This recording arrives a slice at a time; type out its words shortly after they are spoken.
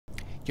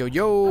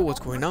Yo,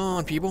 what's going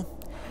on, people?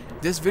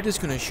 This video is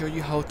going to show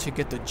you how to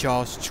get the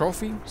Jaws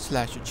trophy /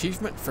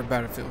 achievement for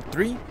Battlefield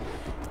 3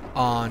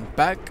 on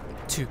Back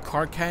to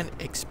Karkand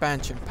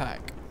expansion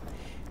pack.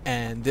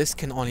 And this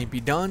can only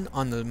be done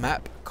on the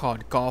map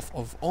called Gulf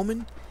of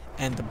Oman,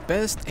 and the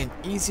best and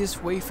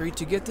easiest way for you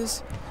to get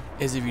this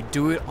is if you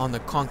do it on the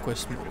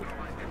conquest mode.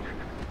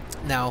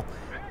 Now,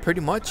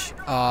 pretty much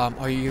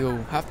all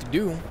you have to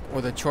do,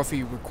 or the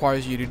trophy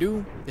requires you to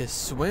do, is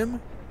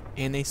swim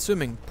in a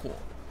swimming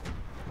pool.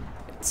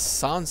 It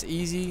sounds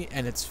easy,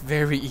 and it's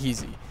very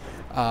easy.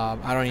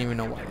 I don't even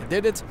know why I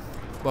did it,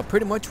 but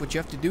pretty much what you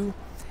have to do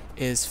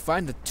is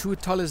find the 2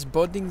 tallest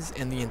buildings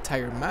in the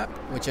entire map,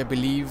 which I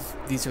believe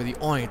these are the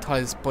only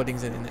tallest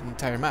buildings in the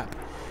entire map.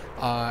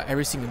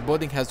 Every single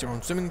building has their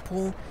own swimming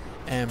pool,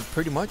 and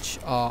pretty much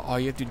all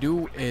you have to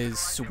do is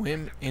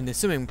swim in the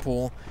swimming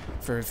pool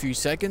for a few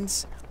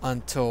seconds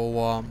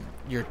until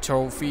your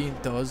trophy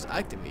does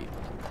activate.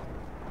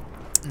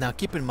 Now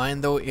keep in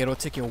mind though, it'll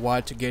take you a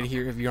while to get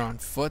here if you're on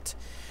foot.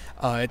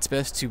 It's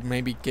best to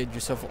maybe get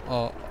yourself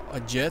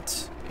a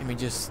jet. I mean,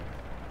 just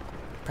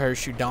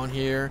parachute down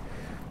here,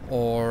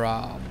 or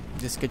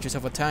just get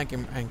yourself a tank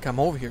and come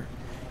over here.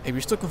 If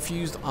you're still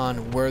confused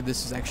on where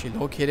this is actually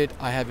located,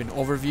 I have an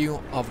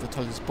overview of the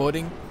tallest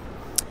building,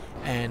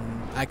 and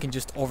I can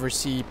just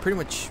oversee pretty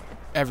much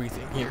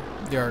everything here.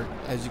 There are,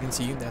 as you can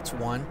see, that's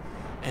one,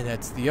 and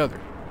that's the other.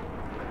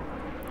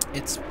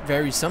 It's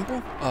very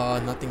simple,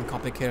 nothing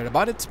complicated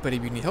about it, but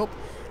if you need help,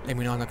 let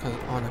me know on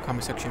the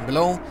comment section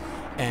below.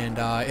 And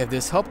if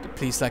this helped,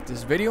 please like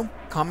this video,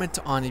 comment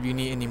on if you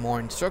need any more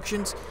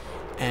instructions,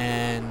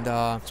 and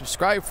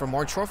subscribe for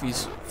more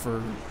trophies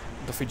for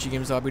the free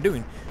games that I'll be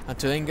doing.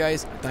 Until then,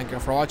 guys, thank you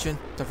for watching.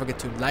 Don't forget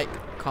to like,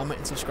 comment,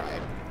 and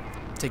subscribe.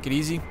 Take it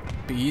easy,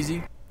 be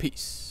easy,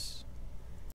 peace.